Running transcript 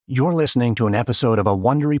You're listening to an episode of a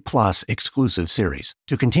Wondery Plus exclusive series.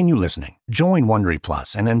 To continue listening, join Wondery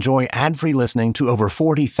Plus and enjoy ad-free listening to over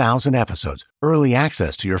 40,000 episodes, early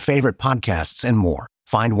access to your favorite podcasts, and more.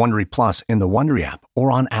 Find Wondery Plus in the Wondery app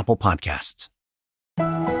or on Apple Podcasts.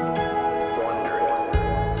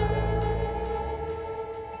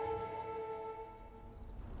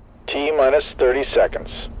 T-minus 30 seconds.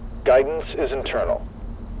 Guidance is internal.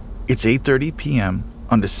 It's 8:30 p.m.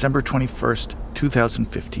 on December 21st,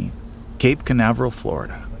 2015, Cape Canaveral,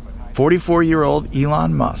 Florida. 44-year-old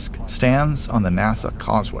Elon Musk stands on the NASA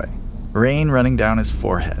causeway, rain running down his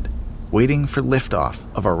forehead, waiting for liftoff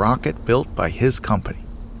of a rocket built by his company,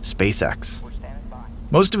 SpaceX.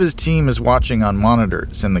 Most of his team is watching on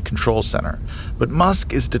monitors in the control center, but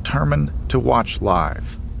Musk is determined to watch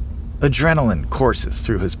live. Adrenaline courses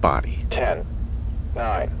through his body. 10,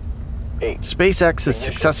 9, 8. SpaceX has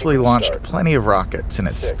successfully launched plenty of rockets in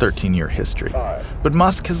its 13-year history, but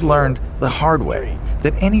Musk has learned the hard way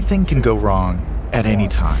that anything can go wrong at any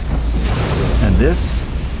time. And this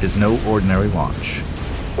is no ordinary launch.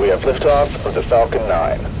 We have liftoff of the Falcon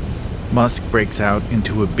 9. Musk breaks out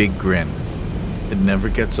into a big grin. It never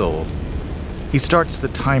gets old. He starts the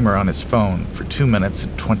timer on his phone for 2 minutes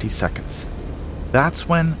and 20 seconds. That's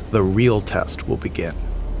when the real test will begin.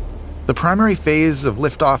 The primary phase of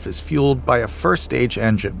liftoff is fueled by a first-stage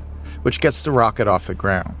engine, which gets the rocket off the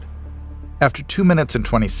ground. After 2 minutes and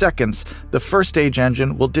 20 seconds, the first-stage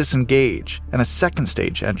engine will disengage and a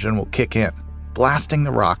second-stage engine will kick in, blasting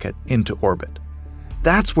the rocket into orbit.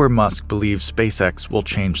 That's where Musk believes SpaceX will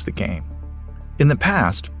change the game. In the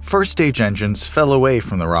past, first-stage engines fell away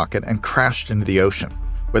from the rocket and crashed into the ocean,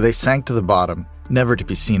 where they sank to the bottom, never to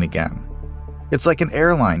be seen again. It's like an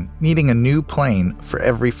airline needing a new plane for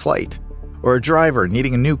every flight, or a driver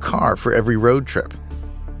needing a new car for every road trip.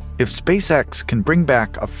 If SpaceX can bring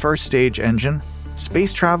back a first-stage engine,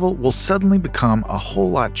 space travel will suddenly become a whole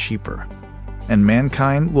lot cheaper, and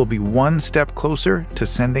mankind will be one step closer to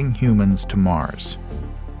sending humans to Mars.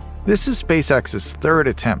 This is SpaceX's third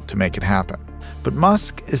attempt to make it happen, but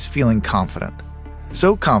Musk is feeling confident.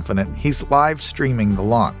 So confident, he's live streaming the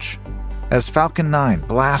launch. As Falcon 9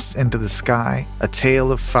 blasts into the sky, a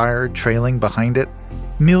tail of fire trailing behind it,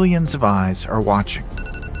 millions of eyes are watching.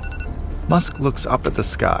 Musk looks up at the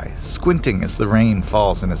sky, squinting as the rain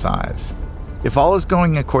falls in his eyes. If all is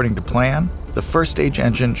going according to plan, the first-stage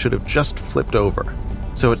engine should have just flipped over,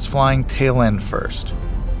 so it's flying tail-end first.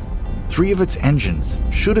 3 of its engines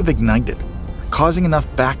should have ignited, causing enough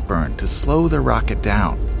backburn to slow the rocket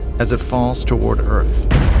down as it falls toward Earth.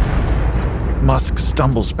 Musk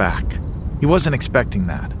stumbles back. He wasn't expecting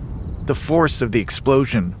that. The force of the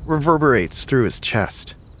explosion reverberates through his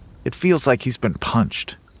chest. It feels like he's been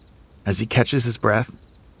punched. As he catches his breath,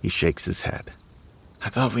 he shakes his head. I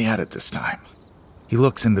thought we had it this time. He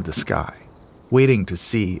looks into the sky, waiting to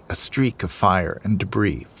see a streak of fire and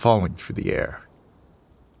debris falling through the air.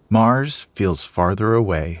 Mars feels farther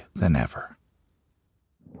away than ever.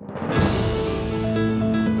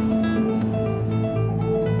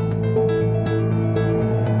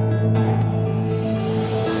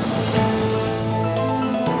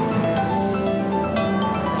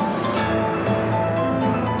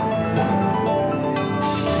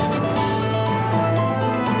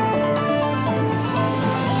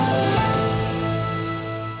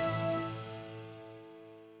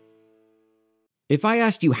 If I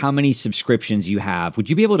asked you how many subscriptions you have, would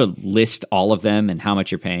you be able to list all of them and how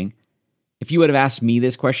much you're paying? If you would have asked me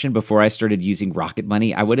this question before I started using Rocket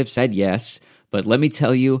Money, I would have said yes, but let me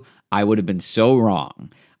tell you, I would have been so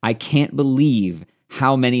wrong. I can't believe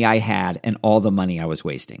how many I had and all the money I was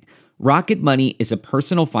wasting. Rocket Money is a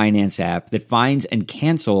personal finance app that finds and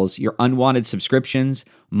cancels your unwanted subscriptions,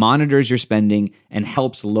 monitors your spending, and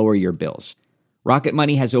helps lower your bills. Rocket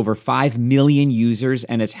Money has over 5 million users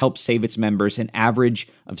and has helped save its members an average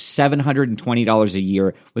of $720 a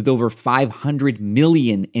year with over 500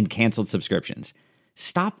 million in canceled subscriptions.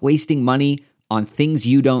 Stop wasting money on things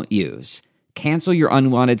you don't use. Cancel your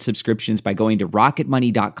unwanted subscriptions by going to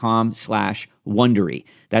rocketmoney.com/Wondery.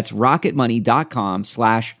 That's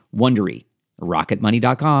rocketmoney.com/Wondery.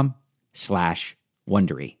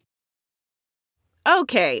 rocketmoney.com/Wondery.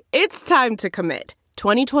 Okay, it's time to commit.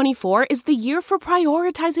 2024 is the year for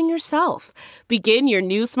prioritizing yourself. Begin your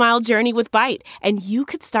new smile journey with Byte, and you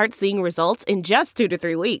could start seeing results in just 2 to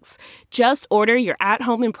 3 weeks. Just order your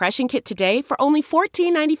at-home impression kit today for only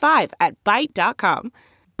 $14.95 at Byte.com.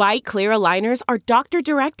 Byte Clear aligners are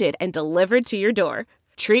doctor-directed and delivered to your door.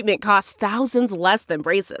 Treatment costs thousands less than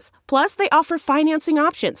braces. Plus, they offer financing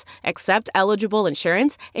options, accept eligible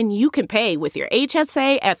insurance, and you can pay with your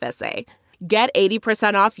HSA, FSA. Get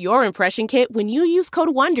 80% off your impression kit when you use code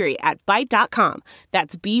WONDERY at Byte.com.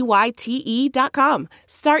 That's BYTE.com.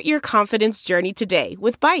 Start your confidence journey today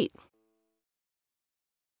with Byte.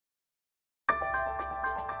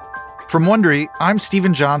 From Wondery, I'm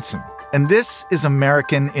Stephen Johnson, and this is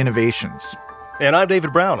American Innovations. And I'm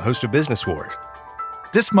David Brown, host of Business Wars.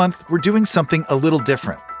 This month, we're doing something a little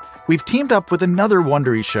different. We've teamed up with another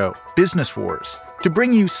Wondery show, Business Wars, to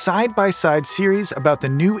bring you side-by-side series about the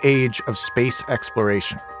new age of space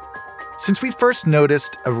exploration. Since we first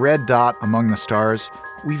noticed a red dot among the stars,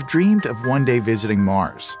 we've dreamed of one day visiting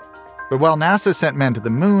Mars. But while NASA sent men to the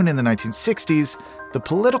moon in the 1960s, the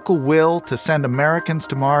political will to send Americans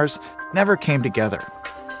to Mars never came together.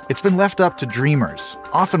 It's been left up to dreamers,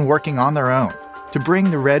 often working on their own, to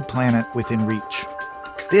bring the red planet within reach.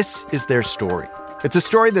 This is their story. It's a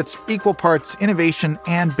story that's equal parts innovation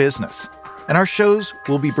and business. And our shows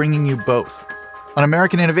will be bringing you both. On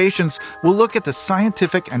American Innovations, we'll look at the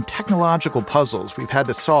scientific and technological puzzles we've had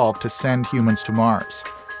to solve to send humans to Mars.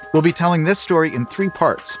 We'll be telling this story in 3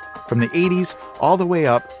 parts, from the 80s all the way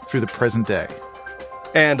up through the present day.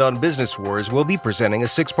 And on Business Wars, we'll be presenting a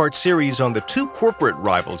 6-part series on the 2 corporate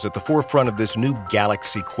rivals at the forefront of this new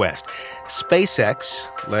galaxy quest. SpaceX,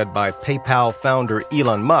 led by PayPal founder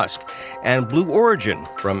Elon Musk, and Blue Origin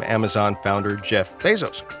from Amazon founder Jeff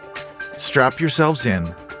Bezos. Strap yourselves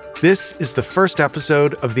in. This is the first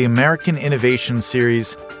episode of the American Innovation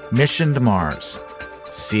series, Mission to Mars,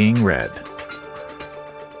 Seeing Red.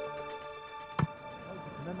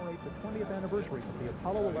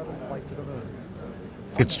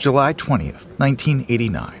 It's July 20th,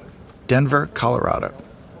 1989, Denver, Colorado.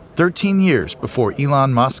 13 years before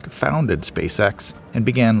Elon Musk founded SpaceX and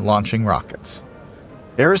began launching rockets.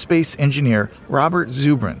 Aerospace engineer Robert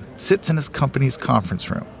Zubrin sits in his company's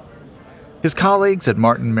conference room. His colleagues at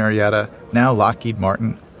Martin Marietta, now Lockheed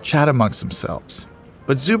Martin, chat amongst themselves.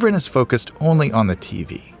 But Zubrin is focused only on the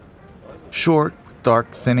TV. Short,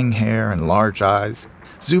 dark, thinning hair and large eyes,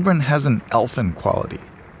 Zubrin has an elfin quality.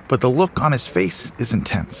 But the look on his face is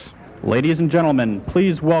intense. Ladies and gentlemen,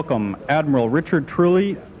 please welcome Admiral Richard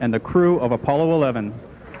Truly and the crew of Apollo 11.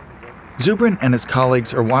 Zubrin and his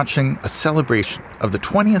colleagues are watching a celebration of the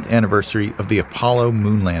 20th anniversary of the Apollo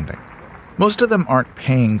moon landing. Most of them aren't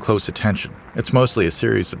paying close attention. It's mostly a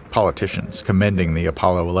series of politicians commending the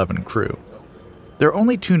Apollo 11 crew. They're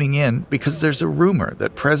only tuning in because there's a rumor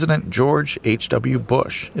that President George H.W.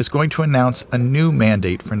 Bush is going to announce a new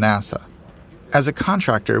mandate for NASA. As a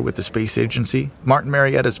contractor with the space agency, Martin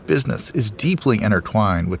Marietta's business is deeply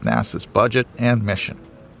intertwined with NASA's budget and mission.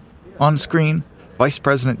 On screen, Vice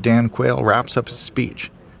President Dan Quayle wraps up his speech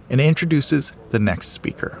and introduces the next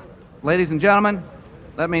speaker. Ladies and gentlemen,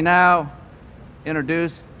 let me now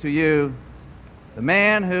introduce to you the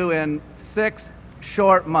man who in 6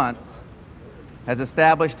 short months has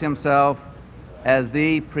established himself as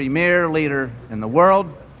the premier leader in the world,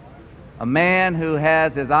 a man who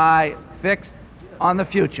has his eye fixed on the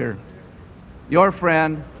future, your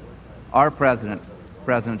friend, our president,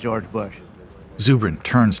 President George Bush. Zubrin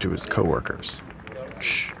turns to his coworkers.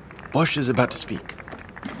 Shh, Bush is about to speak.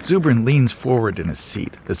 Zubrin leans forward in his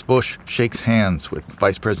seat as Bush shakes hands with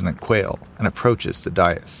Vice President Quayle and approaches the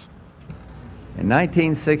dais. In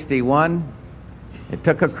 1961, it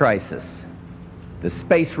took a crisis, the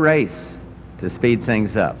space race, to speed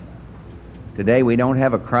things up. Today, we don't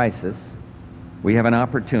have a crisis, we have an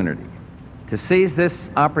opportunity. To seize this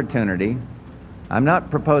opportunity, I'm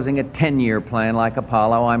not proposing a 10-year plan like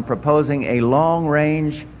Apollo. I'm proposing a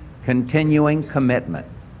long-range, continuing commitment.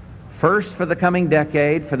 First, for the coming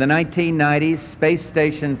decade, for the 1990s, space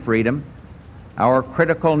station freedom, our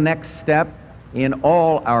critical next step in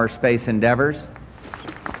all our space endeavors.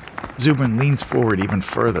 Zubrin leans forward even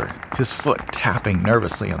further, his foot tapping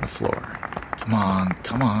nervously on the floor. Come on,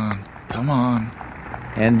 come on, come on.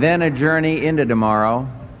 And then a journey into tomorrow,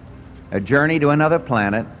 a journey to another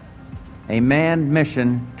planet, a manned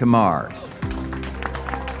mission to Mars.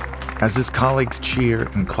 As his colleagues cheer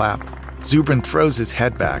and clap, Zubrin throws his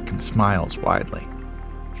head back and smiles widely.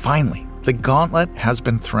 Finally, the gauntlet has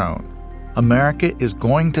been thrown. America is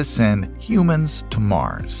going to send humans to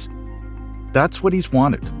Mars. That's what he's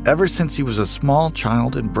wanted ever since he was a small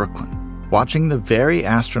child in Brooklyn, watching the very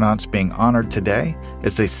astronauts being honored today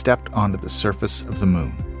as they stepped onto the surface of the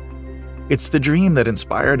moon. It's the dream that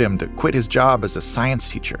inspired him to quit his job as a science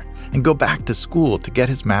teacher and go back to school to get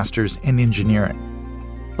his master's in engineering.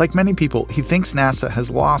 Like many people, he thinks NASA has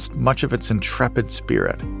lost much of its intrepid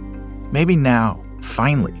spirit. Maybe now,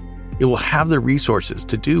 finally, it will have the resources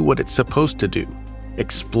to do what it's supposed to do,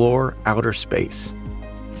 explore outer space.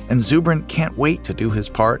 And Zubrin can't wait to do his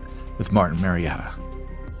part with Martin Marietta.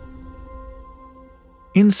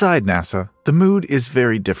 Inside NASA, the mood is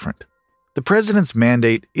very different. The president's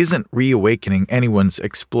mandate isn't reawakening anyone's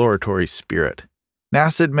exploratory spirit.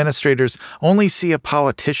 NASA administrators only see a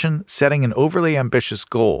politician setting an overly ambitious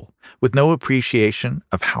goal with no appreciation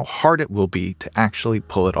of how hard it will be to actually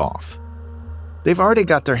pull it off. They've already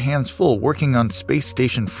got their hands full working on Space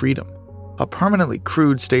Station Freedom, a permanently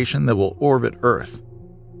crewed station that will orbit Earth.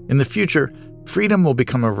 In the future, Freedom will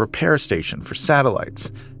become a repair station for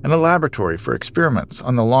satellites and a laboratory for experiments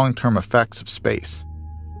on the long-term effects of space.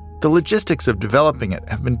 The logistics of developing it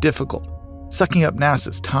have been difficult, sucking up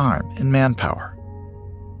NASA's time and manpower.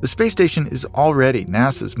 The space station is already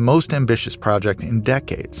NASA's most ambitious project in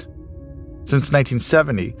decades. Since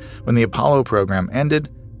 1970, when the Apollo program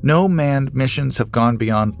ended, no manned missions have gone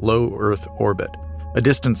beyond low Earth orbit, a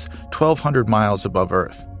distance 1,200 miles above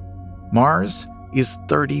Earth. Mars is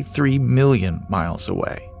 33 million miles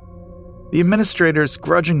away. The administrators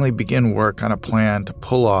grudgingly begin work on a plan to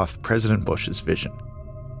pull off President Bush's vision.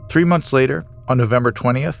 3 months later, on November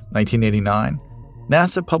 20th, 1989,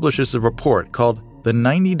 NASA publishes a report called the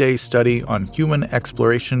 90-Day Study on Human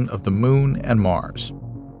Exploration of the Moon and Mars.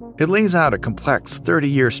 It lays out a complex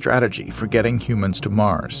 30-year strategy for getting humans to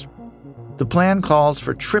Mars. The plan calls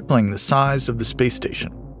for tripling the size of the space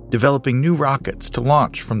station, developing new rockets to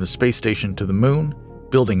launch from the space station to the moon,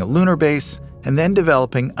 building a lunar base, and then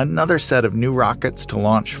developing another set of new rockets to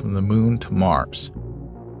launch from the moon to Mars.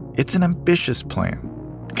 It's an ambitious plan,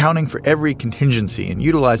 accounting for every contingency and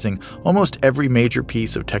utilizing almost every major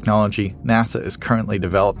piece of technology NASA is currently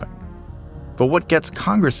developing. But what gets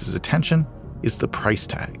Congress's attention is the price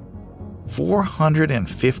tag: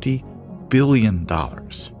 $450 billion.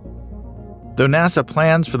 Though NASA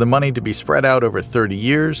plans for the money to be spread out over 30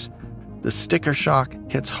 years, the sticker shock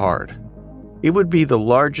hits hard. It would be the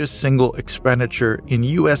largest single expenditure in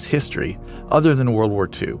U.S. history other than World War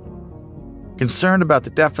II. Concerned about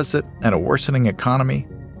the deficit and a worsening economy,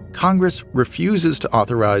 Congress refuses to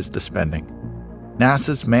authorize the spending.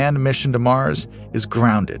 NASA's manned mission to Mars is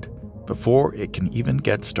grounded before it can even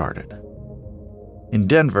get started. In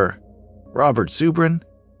Denver, Robert Zubrin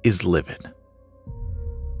is livid.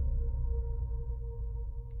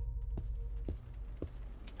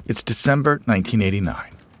 It's December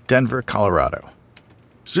 1989, Denver, Colorado.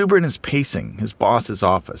 Zubrin is pacing his boss's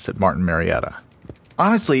office at Martin Marietta.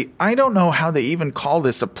 Honestly, I don't know how they even call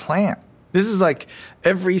this a plan. This is like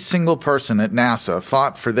every single person at NASA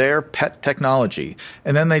fought for their pet technology,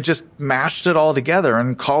 and then they just mashed it all together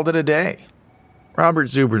and called it a day. Robert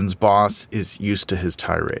Zubrin's boss is used to his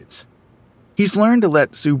tirades. He's learned to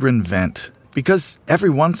let Zubrin vent, because every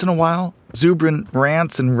once in a while, Zubrin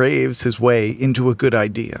rants and raves his way into a good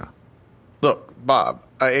idea. Look, Bob,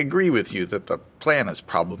 I agree with you that the plan is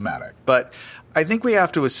problematic, but I think we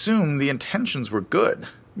have to assume the intentions were good.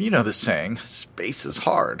 You know the saying, space is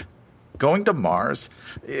hard. Going to Mars,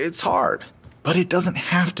 it's hard, but it doesn't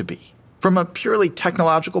have to be. From a purely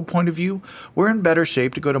technological point of view, we're in better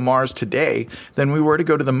shape to go to Mars today than we were to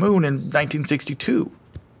go to the moon in 1962.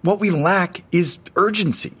 What we lack is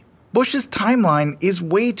urgency. Bush's timeline is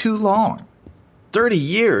way too long. 30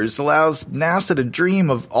 years allows NASA to dream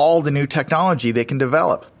of all the new technology they can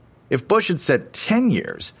develop. If Bush had said 10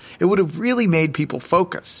 years, it would have really made people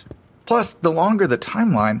focus. Plus, the longer the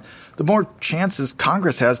timeline, the more chances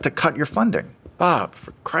Congress has to cut your funding. Bob,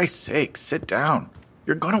 for Christ's sake, sit down.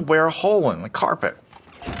 You're going to wear a hole in the carpet.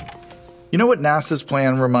 You know what NASA's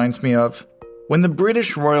plan reminds me of? When the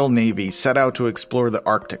British Royal Navy set out to explore the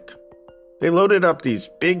Arctic. They loaded up these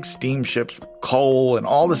big steamships with coal and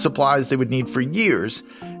all the supplies they would need for years,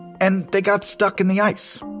 and they got stuck in the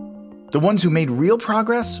ice. The ones who made real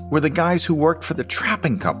progress were the guys who worked for the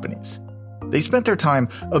trapping companies. They spent their time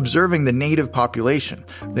observing the native population.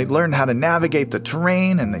 They learned how to navigate the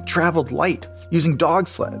terrain, and they traveled light, using dog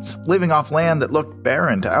sleds, living off land that looked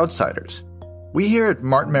barren to outsiders. We here at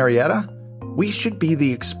Martin Marietta, we should be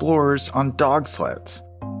the explorers on dog sleds.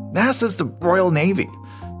 NASA's the Royal Navy.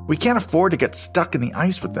 We can't afford to get stuck in the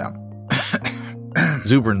ice with them.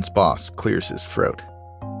 Zubrin's boss clears his throat.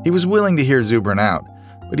 He was willing to hear Zubrin out,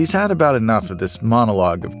 but he's had about enough of this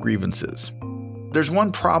monologue of grievances. There's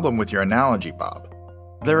one problem with your analogy, Bob.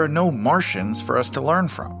 There are no Martians for us to learn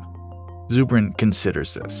from. Zubrin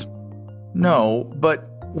considers this. No, but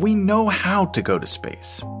we know how to go to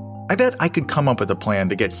space. I bet I could come up with a plan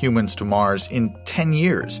to get humans to Mars in 10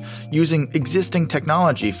 years, using existing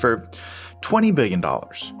technology for $20 billion.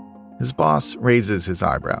 His boss raises his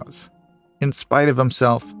eyebrows. In spite of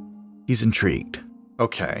himself, he's intrigued.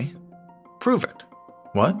 Okay, prove it.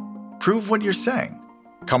 What? Prove what you're saying.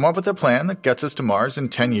 Come up with a plan that gets us to Mars in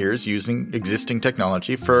 10 years using existing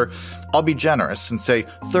technology for, I'll be generous and say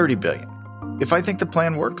 $30 billion. if I think the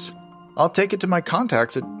plan works, I'll take it to my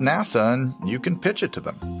contacts at NASA and you can pitch it to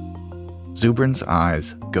them. Zubrin's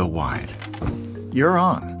eyes go wide. You're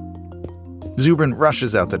on. Zubrin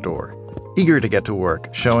rushes out the door, eager to get to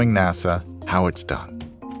work showing NASA how it's done.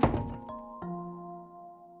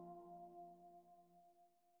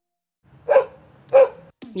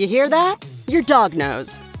 You hear that? Your dog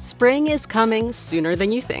knows. Spring is coming sooner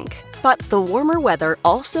than you think. But the warmer weather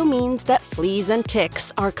also means that fleas and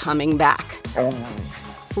ticks are coming back.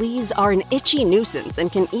 Fleas are an itchy nuisance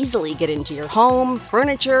and can easily get into your home,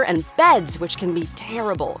 furniture, and beds, which can be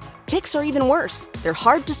terrible. Ticks are even worse. They're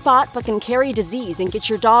hard to spot but can carry disease and get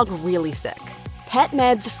your dog really sick.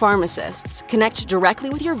 PetMeds pharmacists connect directly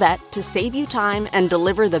with your vet to save you time and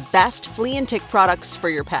deliver the best flea and tick products for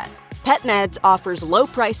your pet. PetMeds offers low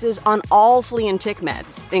prices on all flea and tick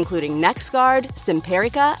meds, including NexGard,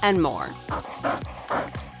 Simparica, and more.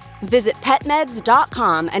 Visit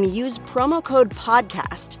PetMeds.com and use promo code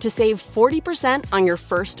PODCAST to save 40% on your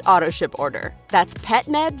first AutoShip order. That's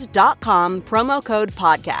PetMeds.com, promo code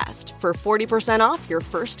PODCAST for 40% off your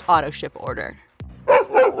first AutoShip order.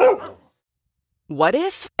 What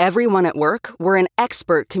if everyone at work were an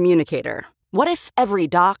expert communicator? What if every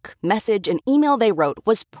doc, message, and email they wrote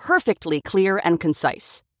was perfectly clear and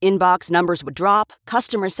concise? Inbox numbers would drop,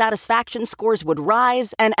 customer satisfaction scores would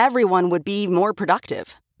rise, and everyone would be more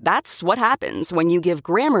productive. That's what happens when you give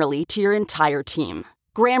Grammarly to your entire team.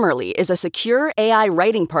 Grammarly is a secure AI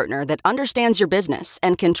writing partner that understands your business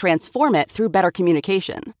and can transform it through better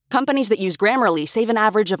communication. Companies that use Grammarly save an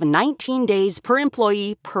average of 19 days per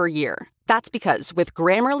employee per year. That's because with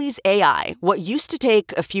Grammarly's AI, what used to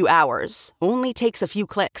take a few hours only takes a few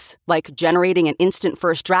clicks, like generating an instant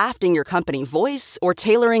first draft in your company voice or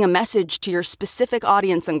tailoring a message to your specific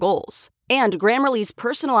audience and goals. And Grammarly's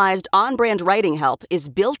personalized on-brand writing help is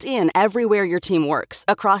built in everywhere your team works,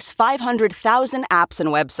 across 500,000 apps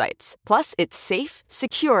and websites. Plus, it's safe,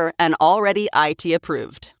 secure, and already IT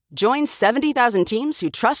approved. Join 70,000 teams who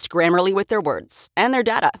trust Grammarly with their words and their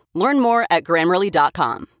data. Learn more at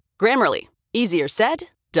Grammarly.com. Grammarly. Easier said,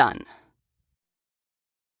 done.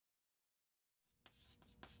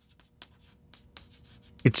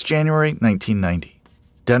 It's January 1990,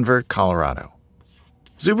 Denver, Colorado.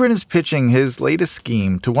 Zubrin is pitching his latest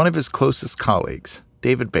scheme to one of his closest colleagues,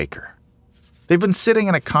 David Baker. They've been sitting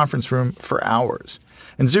in a conference room for hours,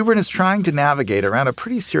 and Zubrin is trying to navigate around a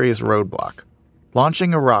pretty serious roadblock,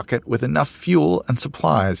 launching a rocket with enough fuel and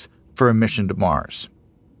supplies for a mission to Mars.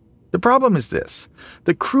 The problem is this.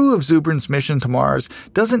 The crew of Zubrin's mission to Mars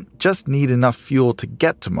doesn't just need enough fuel to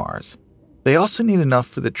get to Mars. They also need enough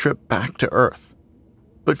for the trip back to Earth.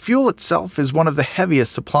 But fuel itself is one of the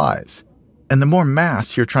heaviest supplies, and the more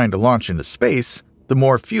mass you're trying to launch into space, the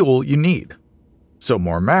more fuel you need. So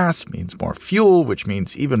more mass means more fuel, which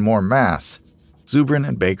means even more mass. Zubrin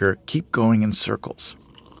and Baker keep going in circles.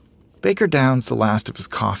 Baker downs the last of his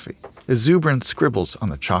coffee as Zubrin scribbles on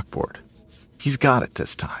the chalkboard. He's got it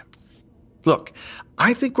this time. Look,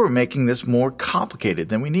 I think we're making this more complicated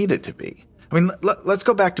than we need it to be. I mean, let's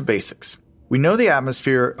go back to basics. We know the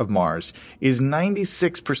atmosphere of Mars is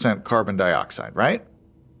 96% carbon dioxide, right?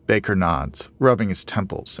 Baker nods, rubbing his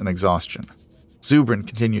temples in exhaustion. Zubrin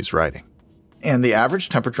continues writing. And the average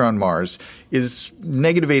temperature on Mars is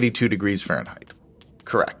negative 82 degrees Fahrenheit.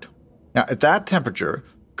 Correct. Now, at that temperature,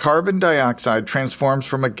 carbon dioxide transforms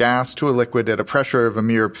from a gas to a liquid at a pressure of a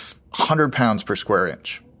mere 100 pounds per square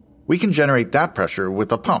inch. We can generate that pressure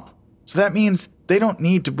with a pump. So that means they don't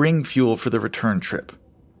need to bring fuel for the return trip.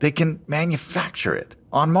 They can manufacture it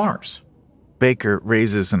on Mars. Baker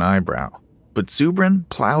raises an eyebrow, but Zubrin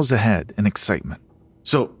plows ahead in excitement.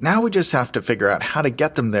 So now we just have to figure out how to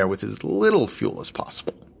get them there with as little fuel as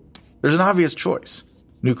possible. There's an obvious choice: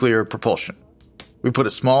 nuclear propulsion. We put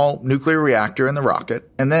a small nuclear reactor in the rocket,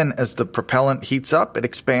 and then as the propellant heats up, it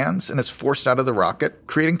expands and is forced out of the rocket,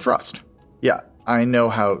 creating thrust. Yeah, I know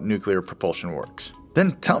how nuclear propulsion works.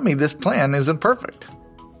 Then tell me this plan isn't perfect.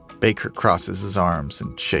 Baker crosses his arms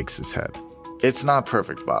and shakes his head. It's not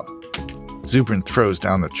perfect, Bob. Zubrin throws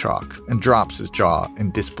down the chalk and drops his jaw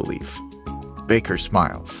in disbelief. Baker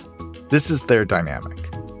smiles. This is their dynamic.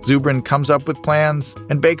 Zubrin comes up with plans,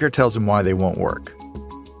 and Baker tells him why they won't work.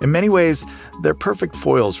 In many ways, they're perfect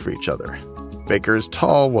foils for each other. Baker is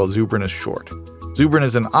tall while Zubrin is short. Zubrin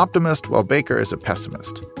is an optimist while Baker is a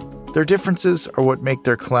pessimist. Their differences are what make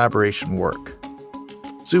their collaboration work.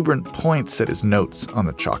 Zubrin points at his notes on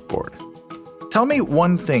the chalkboard. Tell me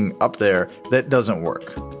one thing up there that doesn't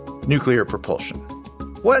work. Nuclear propulsion.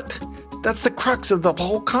 What? That's the crux of the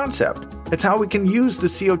whole concept. It's how we can use the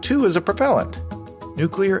CO2 as a propellant.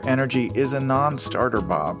 Nuclear energy is a non-starter,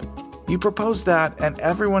 Bob. You propose that, and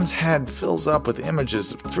everyone's head fills up with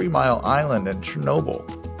images of 3 Mile Island and Chernobyl.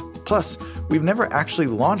 Plus, we've never actually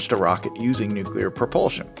launched a rocket using nuclear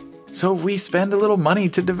propulsion, so we spend a little money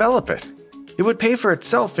to develop it. It would pay for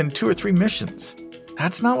itself in 2 or 3 missions.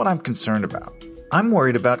 That's not what I'm concerned about. I'm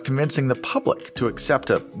worried about convincing the public to accept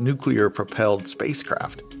a nuclear-propelled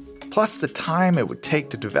spacecraft. Plus, the time it would take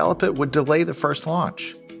to develop it would delay the first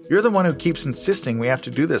launch. You're the one who keeps insisting we have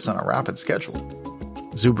to do this on a rapid schedule.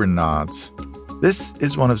 Zubrin nods. This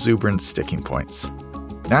is one of Zubrin's sticking points.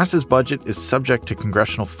 NASA's budget is subject to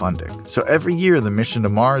congressional funding, so every year the mission to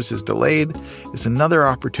Mars is delayed is another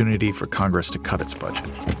opportunity for Congress to cut its budget.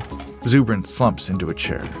 Zubrin slumps into a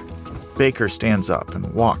chair. Baker stands up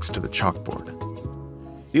and walks to the chalkboard.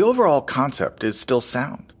 The overall concept is still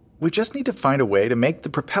sound. We just need to find a way to make the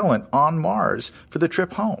propellant on Mars for the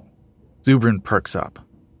trip home. Zubrin perks up.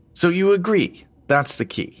 So you agree, that's the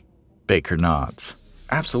key. Baker nods.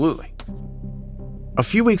 Absolutely. A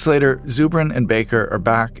few weeks later, Zubrin and Baker are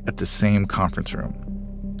back at the same conference room.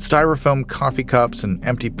 Styrofoam coffee cups and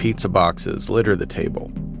empty pizza boxes litter the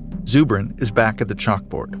table. Zubrin is back at the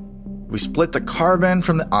chalkboard. We split the carbon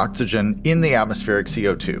from the oxygen in the atmospheric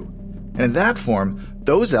CO2. And in that form,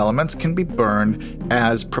 those elements can be burned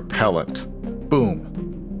as propellant. Boom.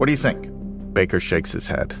 What do you think? Baker shakes his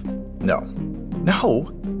head. No.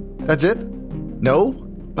 No? That's it? No?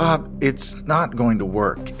 Bob, it's not going to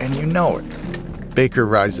work, and you know it. Baker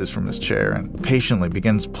rises from his chair and patiently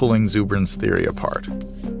begins pulling Zubrin's theory apart.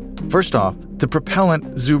 First off, the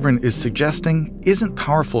propellant Zubrin is suggesting isn't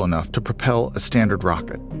powerful enough to propel a standard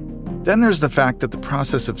rocket. Then there's the fact that the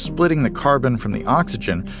process of splitting the carbon from the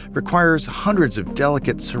oxygen requires hundreds of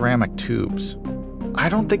delicate ceramic tubes. I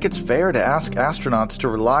don't think it's fair to ask astronauts to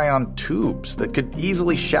rely on tubes that could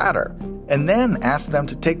easily shatter, and then ask them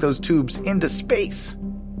to take those tubes into space.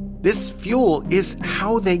 This fuel is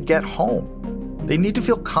how they get home. They need to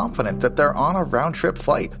feel confident that they're on a round-trip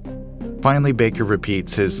flight. Finally, Baker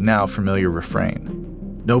repeats his now familiar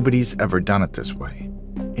refrain. Nobody's ever done it this way.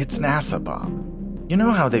 It's NASA, Bob. You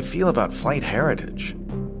know how they feel about flight heritage.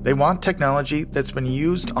 They want technology that's been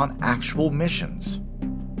used on actual missions.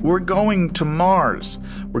 We're going to Mars.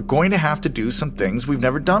 We're going to have to do some things we've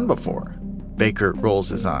never done before. Baker rolls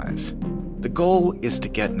his eyes. The goal is to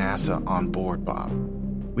get NASA on board, Bob.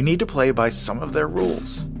 We need to play by some of their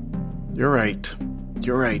rules. You're right.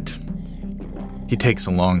 You're right. He takes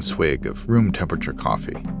a long swig of room temperature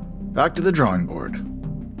coffee. Back to the drawing board.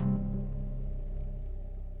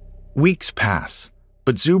 Weeks pass,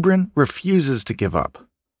 but Zubrin refuses to give up.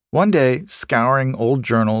 One day, scouring old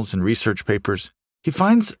journals and research papers, he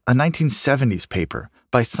finds a 1970s paper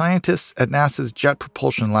by scientists at NASA's Jet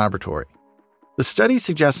Propulsion Laboratory. The study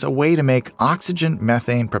suggests a way to make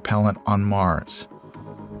oxygen-methane propellant on Mars.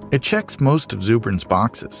 It checks most of Zubrin's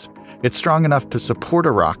boxes. It's strong enough to support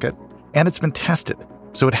a rocket, and it's been tested,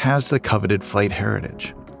 so it has the coveted flight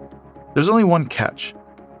heritage. There's only one catch.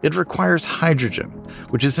 It requires hydrogen,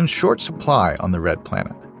 which is in short supply on the red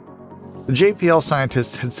planet. The JPL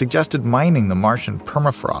scientists had suggested mining the Martian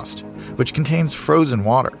permafrost, which contains frozen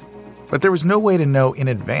water, but there was no way to know in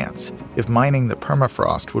advance if mining the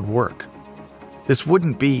permafrost would work. This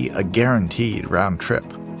wouldn't be a guaranteed round trip.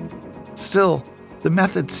 Still, the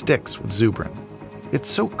method sticks with Zubrin. It's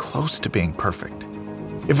so close to being perfect.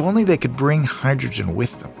 If only they could bring hydrogen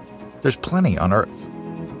with them. There's plenty on Earth.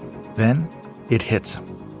 Then it hits him.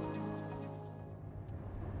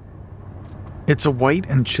 It's a white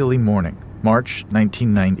and chilly morning, March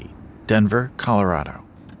 1990, Denver, Colorado.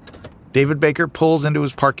 David Baker pulls into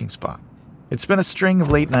his parking spot. It's been a string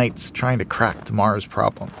of late nights trying to crack the Mars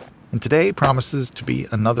problem, and today promises to be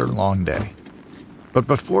another long day. But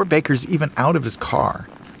before Baker's even out of his car,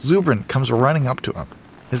 Zubrin comes running up to him.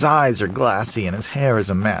 His eyes are glassy and his hair is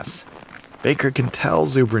a mess. Baker can tell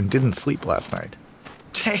Zubrin didn't sleep last night.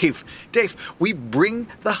 Dave, we bring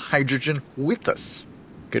the hydrogen with us.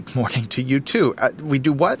 Good morning to you too. We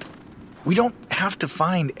do what? We don't have to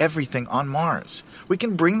find everything on Mars. We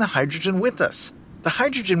can bring the hydrogen with us. The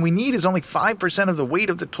hydrogen we need is only 5% of the weight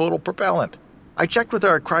of the total propellant. I checked with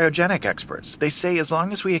our cryogenic experts. They say as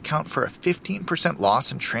long as we account for a 15%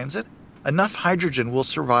 loss in transit, enough hydrogen will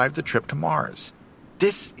survive the trip to Mars.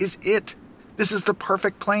 This is it. This is the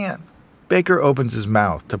perfect plan. Baker opens his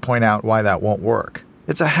mouth to point out why that won't work.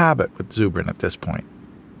 It's a habit with Zubrin at this point.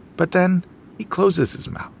 But then he closes his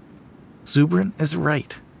mouth. Zubrin is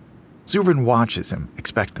right. Zubrin watches him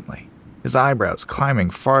expectantly, his eyebrows climbing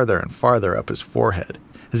farther and farther up his forehead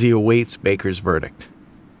as he awaits Baker's verdict.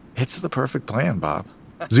 It's the perfect plan, Bob.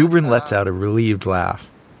 Zubrin lets out a relieved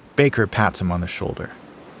laugh. Baker pats him on the shoulder.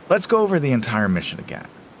 Let's go over the entire mission again.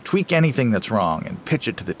 Tweak anything that's wrong and pitch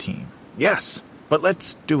it to the team. Yes, but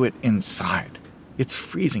let's do it inside. It's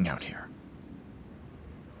freezing out here.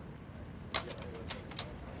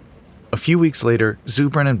 A few weeks later,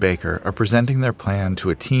 Zubrin and Baker are presenting their plan to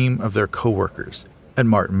a team of their co-workers at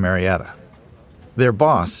Martin Marietta. Their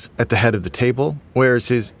boss, at the head of the table, wears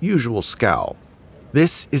his usual scowl.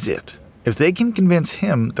 This is it. If they can convince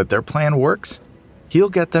him that their plan works, he'll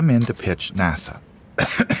get them in to pitch NASA.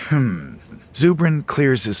 Zubrin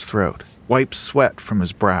clears his throat, wipes sweat from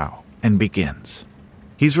his brow, and begins.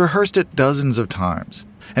 He's rehearsed it dozens of times,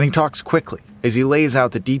 and he talks quickly as he lays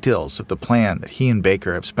out the details of the plan that he and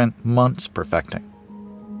Baker have spent months perfecting.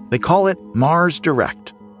 They call it Mars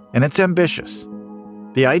Direct, and it's ambitious.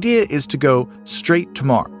 The idea is to go straight to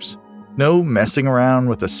Mars. No messing around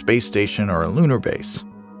with a space station or a lunar base.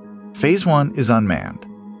 Phase 1 is unmanned.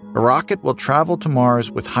 A rocket will travel to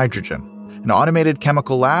Mars with hydrogen, an automated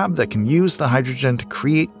chemical lab that can use the hydrogen to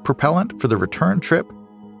create propellant for the return trip,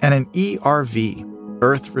 and an ERV,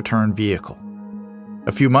 Earth Return Vehicle.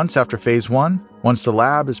 A few months after Phase 1, once the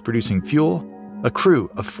lab is producing fuel, a crew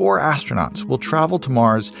of 4 astronauts will travel to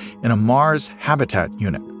Mars in a Mars Habitat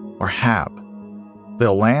Unit, or HAB.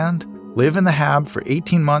 They'll land, live in the HAB for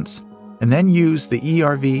 18 months, and then use the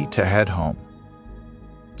ERV to head home.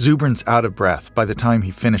 Zubrin's out of breath by the time he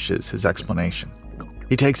finishes his explanation.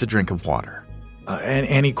 He takes a drink of water.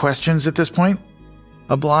 Any questions at this point?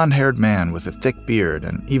 A blonde-haired man with a thick beard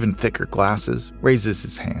and even thicker glasses raises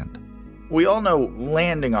his hand. We all know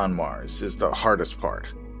landing on Mars is the hardest part.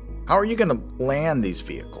 How are you going to land these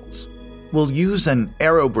vehicles? We'll use an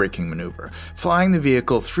aerobraking maneuver, flying the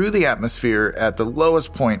vehicle through the atmosphere at the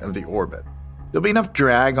lowest point of the orbit. There'll be enough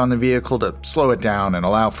drag on the vehicle to slow it down and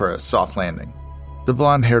allow for a soft landing. The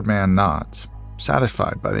blonde-haired man nods,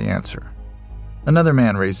 satisfied by the answer. Another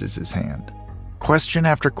man raises his hand. Question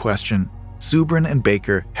after question, Zubrin and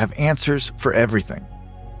Baker have answers for everything.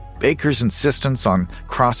 Baker's insistence on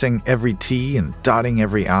crossing every T and dotting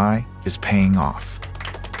every I is paying off.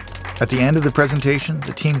 At the end of the presentation,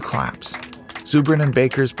 the team claps. Zubrin and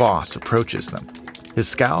Baker's boss approaches them, his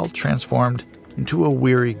scowl transformed into a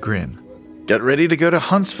weary grin. Get ready to go to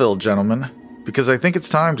Huntsville, gentlemen, because I think it's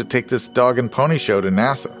time to take this dog and pony show to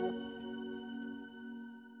NASA.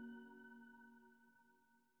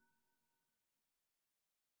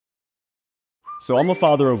 So I'm a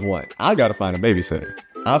father of one. I gotta find a babysitter.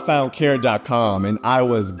 I found Care.com and I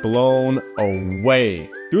was blown away.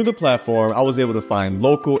 Through the platform, I was able to find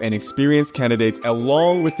local and experienced candidates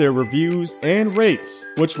along with their reviews and rates,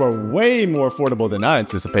 which were way more affordable than I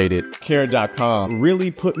anticipated. Care.com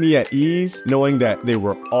really put me at ease knowing that they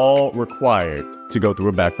were all required to go through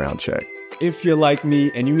a background check. If you're like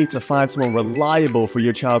me and you need to find someone reliable for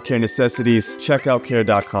your childcare necessities, check out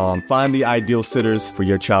Care.com. Find the ideal sitters for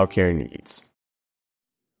your childcare needs.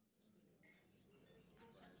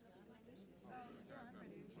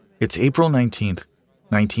 It's April 19th,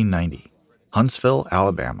 1990, Huntsville,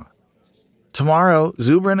 Alabama. Tomorrow,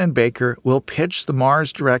 Zubrin and Baker will pitch the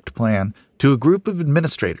Mars Direct plan to a group of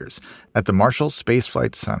administrators at the Marshall Space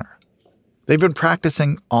Flight Center. They've been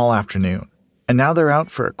practicing all afternoon, and now they're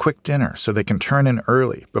out for a quick dinner so they can turn in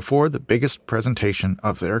early before the biggest presentation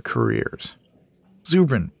of their careers.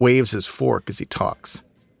 Zubrin waves his fork as he talks.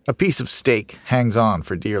 A piece of steak hangs on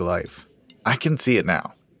for dear life. I can see it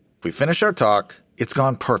now. We finish our talk. It's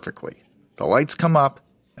gone perfectly. The lights come up.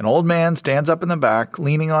 An old man stands up in the back,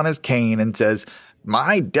 leaning on his cane, and says,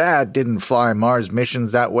 "My dad didn't fly Mars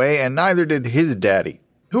missions that way, and neither did his daddy.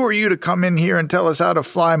 Who are you to come in here and tell us how to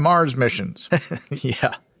fly Mars missions?"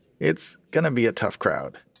 Yeah, it's gonna be a tough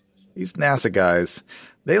crowd. These NASA guys,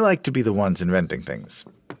 they like to be the ones inventing things.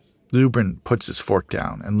 Zubrin puts his fork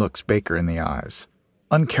down and looks Baker in the eyes,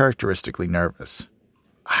 uncharacteristically nervous.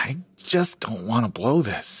 I just don't want to blow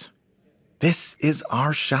this. This is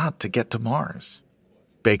our shot to get to Mars.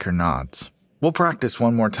 Baker nods. We'll practice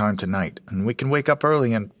one more time tonight, and we can wake up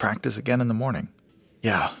early and practice again in the morning.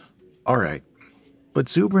 Yeah, all right. But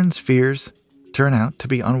Zubrin's fears turn out to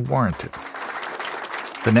be unwarranted.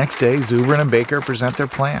 The next day, Zubrin and Baker present their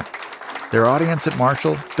plan. Their audience at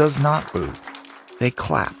Marshall does not boo. They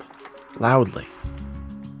clap, loudly.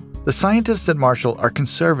 The scientists at Marshall are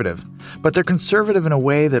conservative, but they're conservative in a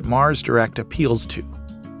way that Mars Direct appeals to.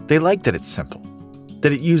 They like that it's simple,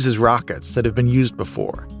 that it uses rockets that have been used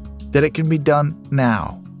before, that it can be done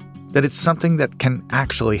now, that it's something that can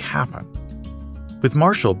actually happen. With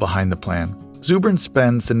Marshall behind the plan, Zubrin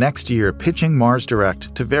spends the next year pitching Mars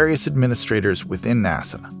Direct to various administrators within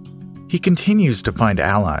NASA. He continues to find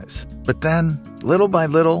allies, but then, little by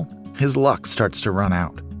little, his luck starts to run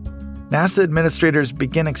out. NASA administrators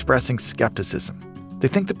begin expressing skepticism. They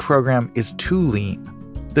think the program is too lean.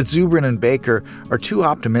 that Zubrin and Baker are too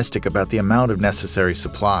optimistic about the amount of necessary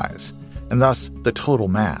supplies, and thus the total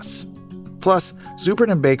mass. Plus,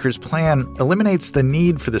 Zubrin and Baker's plan eliminates the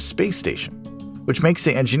need for the space station, which makes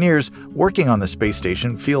the engineers working on the space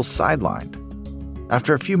station feel sidelined.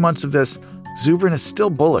 After a few months of this, Zubrin is still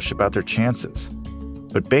bullish about their chances,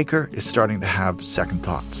 but Baker is starting to have second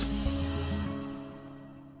thoughts.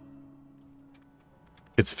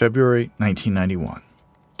 It's February 1991,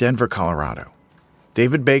 Denver, Colorado.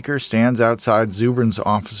 David Baker stands outside Zubrin's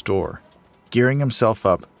office door, gearing himself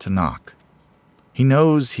up to knock. He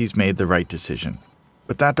knows he's made the right decision,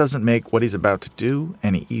 but that doesn't make what he's about to do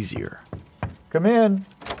any easier. Come in.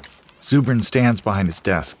 Zubrin stands behind his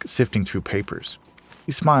desk, sifting through papers.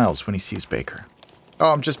 He smiles when he sees Baker.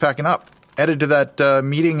 Oh, I'm just packing up. Headed to that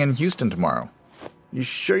meeting in Houston tomorrow. You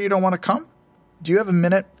sure you don't want to come? Do you have a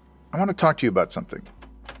minute? I want to talk to you about something.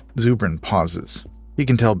 Zubrin pauses. He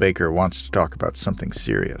can tell Baker wants to talk about something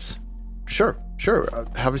serious. Sure.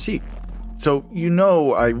 Have a seat. So, you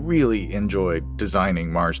know I really enjoyed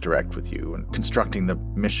designing Mars Direct with you and constructing the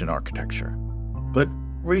mission architecture. But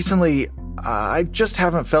recently, I just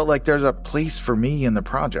haven't felt like there's a place for me in the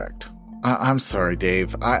project. I'm sorry,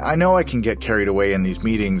 Dave. I know I can get carried away in these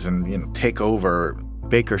meetings and, take over.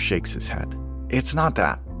 Baker shakes his head. It's not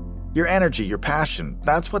that. Your energy, your passion,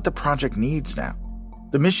 that's what the project needs now.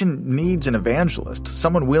 The mission needs an evangelist,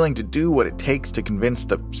 someone willing to do what it takes to convince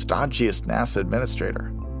the stodgiest NASA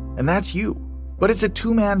administrator. And that's you. But it's a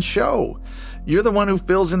two-man show. You're the one who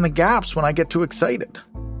fills in the gaps when I get too excited.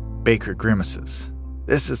 Baker grimaces.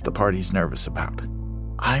 This is the part he's nervous about.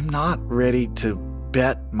 I'm not ready to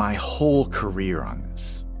bet my whole career on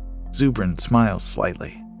this. Zubrin smiles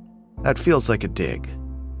slightly. That feels like a dig.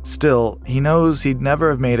 Still, he knows he'd never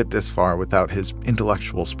have made it this far without his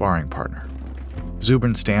intellectual sparring partner.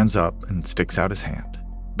 Zubrin stands up and sticks out his hand.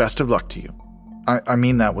 Best of luck to you. I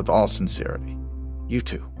mean that with all sincerity. You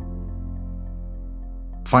too.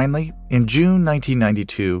 Finally, in June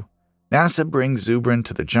 1992, NASA brings Zubrin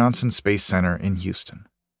to the Johnson Space Center in Houston.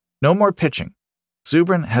 No more pitching.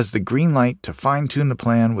 Zubrin has the green light to fine-tune the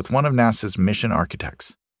plan with one of NASA's mission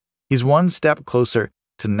architects. He's one step closer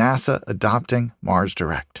to NASA adopting Mars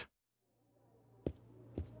Direct.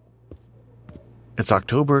 It's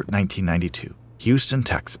October 1992, Houston,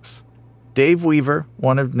 Texas. Dave Weaver,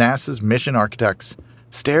 one of NASA's mission architects,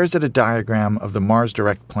 stares at a diagram of the Mars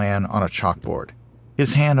Direct plan on a chalkboard,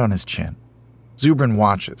 his hand on his chin. Zubrin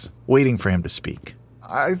watches, waiting for him to speak.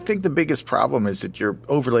 I think the biggest problem is that you're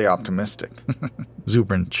overly optimistic.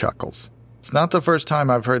 Zubrin chuckles. It's not the first time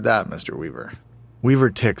I've heard that, Mr. Weaver. Weaver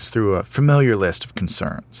ticks through a familiar list of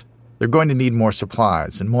concerns. They're going to need more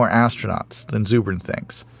supplies and more astronauts than Zubrin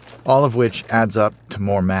thinks, all of which adds up to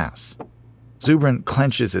more mass. Zubrin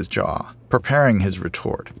clenches his jaw, preparing his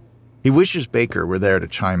retort. He wishes Baker were there to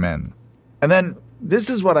chime in. And then, this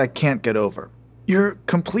is what I can't get over. You're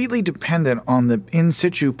completely dependent on the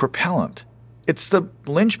in-situ propellant. It's the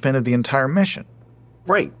linchpin of the entire mission.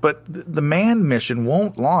 Right, but the manned mission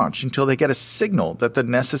won't launch until they get a signal that the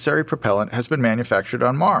necessary propellant has been manufactured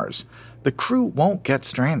on Mars. The crew won't get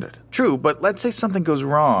stranded. True, but let's say something goes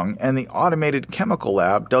wrong and the automated chemical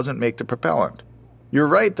lab doesn't make the propellant. You're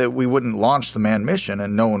right that we wouldn't launch the manned mission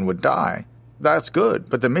and no one would die. That's good,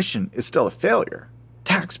 but the mission is still a failure.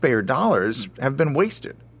 Taxpayer dollars have been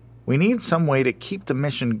wasted. We need some way to keep the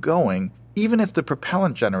mission going, even if the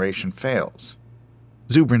propellant generation fails.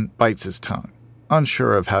 Zubrin bites his tongue,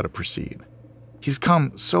 unsure of how to proceed. He's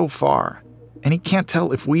come so far, and he can't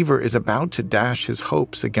tell if Weaver is about to dash his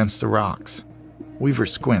hopes against the rocks. Weaver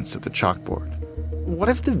squints at the chalkboard. What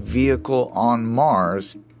if the vehicle on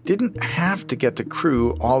Mars didn't have to get the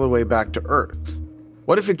crew all the way back to Earth?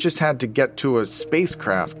 What if it just had to get to a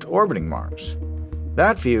spacecraft orbiting Mars?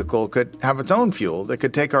 That vehicle could have its own fuel that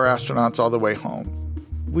could take our astronauts all the way home.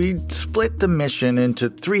 We'd split the mission into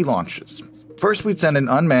 3 launches. First, we'd send an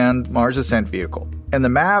unmanned Mars ascent vehicle, and the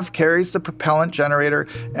MAV carries the propellant generator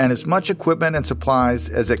and as much equipment and supplies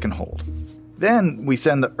as it can hold. Then we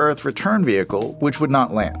send the Earth return vehicle, which would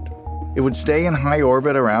not land. It would stay in high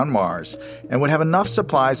orbit around Mars and would have enough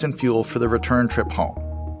supplies and fuel for the return trip home.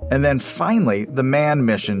 And then finally, the manned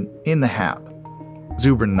mission in the HAB.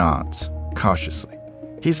 Zubrin nods, cautiously.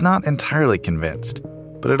 He's not entirely convinced,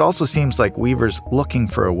 but it also seems like Weaver's looking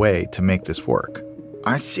for a way to make this work.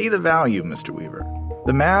 I see the value, Mr. Weaver.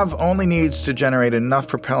 The MAV only needs to generate enough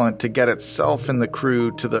propellant to get itself and the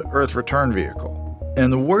crew to the Earth return vehicle. In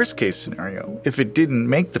the worst-case scenario, if it didn't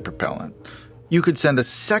make the propellant, you could send a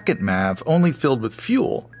second MAV only filled with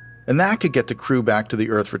fuel, and that could get the crew back to the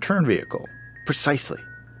Earth return vehicle. Precisely.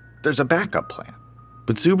 There's a backup plan.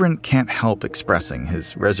 But Zubrin can't help expressing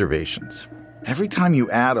his reservations. Every time you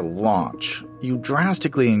add a launch, you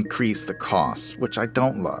drastically increase the costs, which I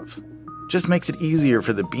don't love. Just makes it easier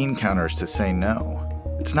for the bean counters to say no.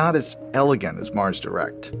 It's not as elegant as Mars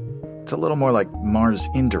Direct. It's a little more like Mars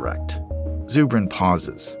Indirect. Zubrin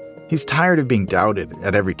pauses. He's tired of being doubted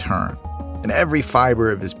at every turn, and every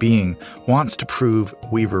fiber of his being wants to prove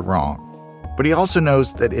Weaver wrong. But he also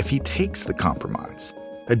knows that if he takes the compromise,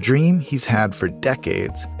 a dream he's had for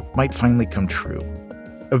decades might finally come true.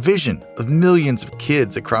 A vision of millions of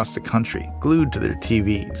kids across the country glued to their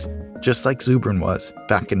TVs, just like Zubrin was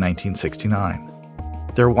back in 1969.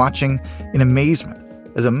 They're watching in amazement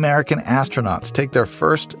as American astronauts take their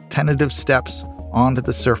first tentative steps onto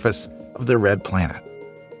the surface of the red planet.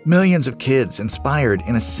 Millions of kids inspired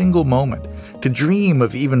in a single moment to dream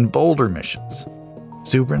of even bolder missions.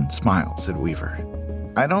 Zubrin smiles at Weaver.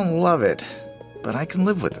 I don't love it, but I can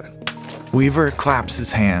live with it. Weaver claps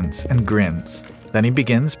his hands and grins. Then he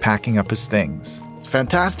begins packing up his things. It's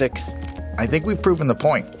fantastic. I think we've proven the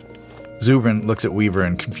point. Zubrin looks at Weaver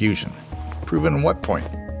in confusion. Proven what point?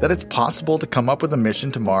 That it's possible to come up with a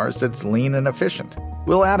mission to Mars that's lean and efficient.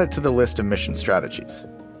 We'll add it to the list of mission strategies.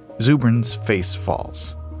 Zubrin's face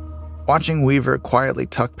falls. Watching Weaver quietly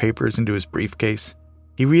tuck papers into his briefcase,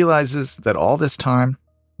 he realizes that all this time,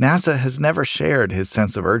 NASA has never shared his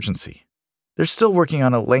sense of urgency. They're still working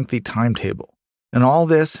on a lengthy timetable, and all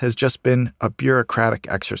this has just been a bureaucratic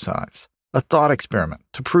exercise, a thought experiment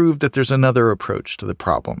to prove that there's another approach to the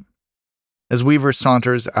problem. As Weaver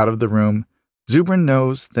saunters out of the room, Zubrin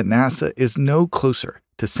knows that NASA is no closer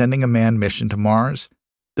to sending a manned mission to Mars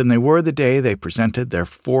than they were the day they presented their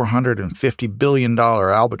 $450 billion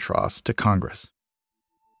albatross to Congress.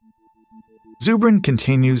 Zubrin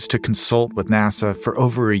continues to consult with NASA for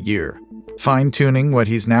over a year, fine-tuning what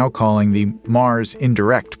he's now calling the Mars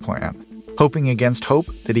Indirect plan, hoping against hope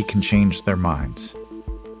that he can change their minds.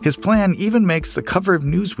 His plan even makes the cover of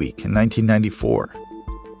Newsweek in 1994.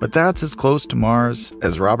 But that's as close to Mars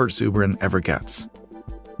as Robert Zubrin ever gets.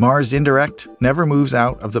 Mars Indirect never moves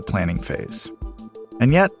out of the planning phase.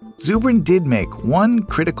 And yet, Zubrin did make one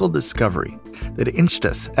critical discovery that inched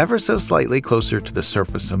us ever so slightly closer to the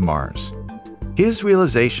surface of Mars. His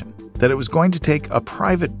realization that it was going to take a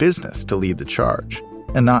private business to lead the charge,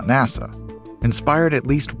 and not NASA, inspired at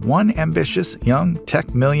least one ambitious young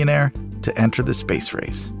tech millionaire to enter the space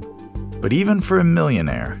race. But even for a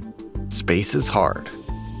millionaire, space is hard.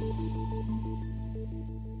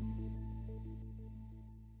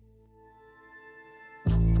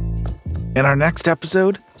 In our next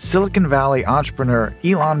episode, Silicon Valley entrepreneur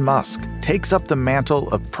Elon Musk takes up the mantle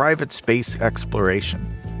of private space exploration,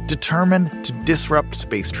 determined to disrupt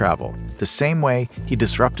space travel the same way he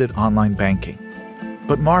disrupted online banking.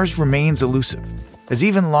 But Mars remains elusive, as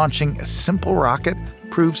even launching a simple rocket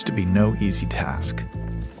proves to be no easy task.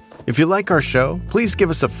 If you like our show, please give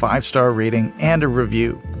us a 5-star rating and a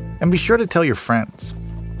review, and be sure to tell your friends.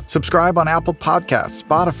 Subscribe on Apple Podcasts,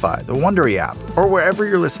 Spotify, the Wondery app, or wherever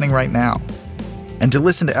you're listening right now. And to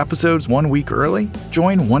listen to episodes 1 week early,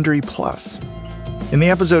 join Wondery Plus. In the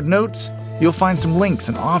episode notes, you'll find some links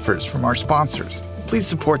and offers from our sponsors. Please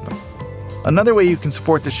support them. Another way you can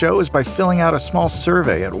support the show is by filling out a small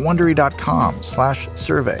survey at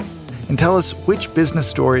Wondery.com/survey and tell us which business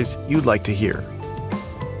stories you'd like to hear.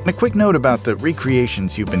 And a quick note about the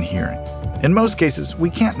recreations you've been hearing. In most cases, we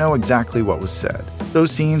can't know exactly what was said. Those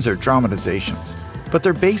scenes are dramatizations, but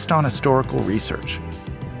they're based on historical research.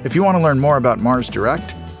 If you want to learn more about Mars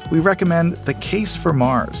Direct, we recommend The Case for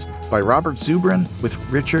Mars by Robert Zubrin with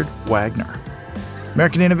Richard Wagner.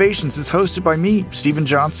 American Innovations is hosted by me, Stephen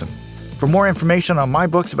Johnson. For more information on my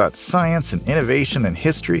books about science and innovation and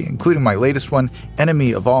history, including my latest one,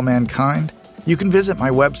 Enemy of All Mankind, you can visit my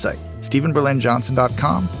website,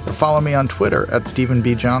 StephenBerlinJohnson.com, or follow me on Twitter at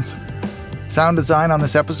StephenBJohnson. Sound design on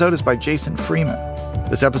this episode is by Jason Freeman.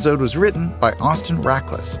 This episode was written by Austin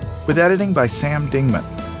Rackless, with editing by Sam Dingman.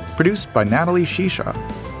 Produced by Natalie Shisha.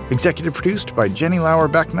 Executive produced by Jenny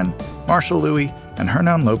Lauer-Beckman, Marshall Louis, and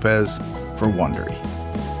Hernan Lopez for Wondery.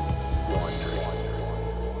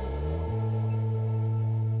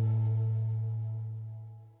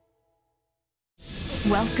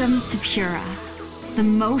 Welcome to Pura, the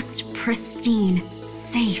most pristine,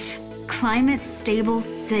 safe, climate-stable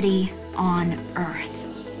city on Earth.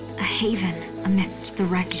 A haven amidst the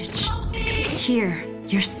wreckage. Here,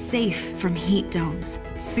 you're safe from heat domes,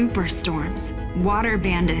 superstorms, water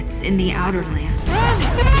bandits in the outer lands.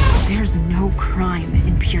 There's no crime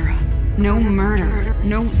in Pura. No murder,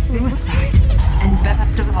 no suicide. And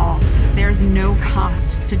best of all, there's no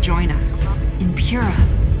cost to join us. In Pura,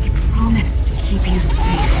 we promise to keep you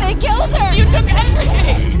safe. They killed her! You took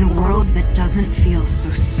everything! In a world that doesn't feel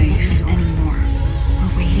so safe anymore,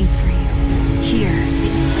 we're waiting for you. Here,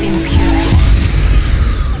 in Pura.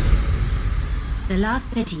 The Last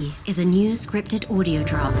City is a new scripted audio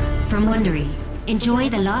drama from Wondery. Enjoy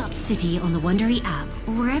The Last City on the Wondery app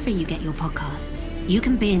or wherever you get your podcasts. You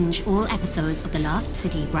can binge all episodes of The Last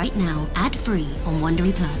City right now, ad-free on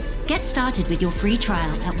Wondery Plus. Get started with your free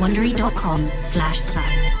trial at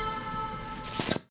Wondery.com/plus.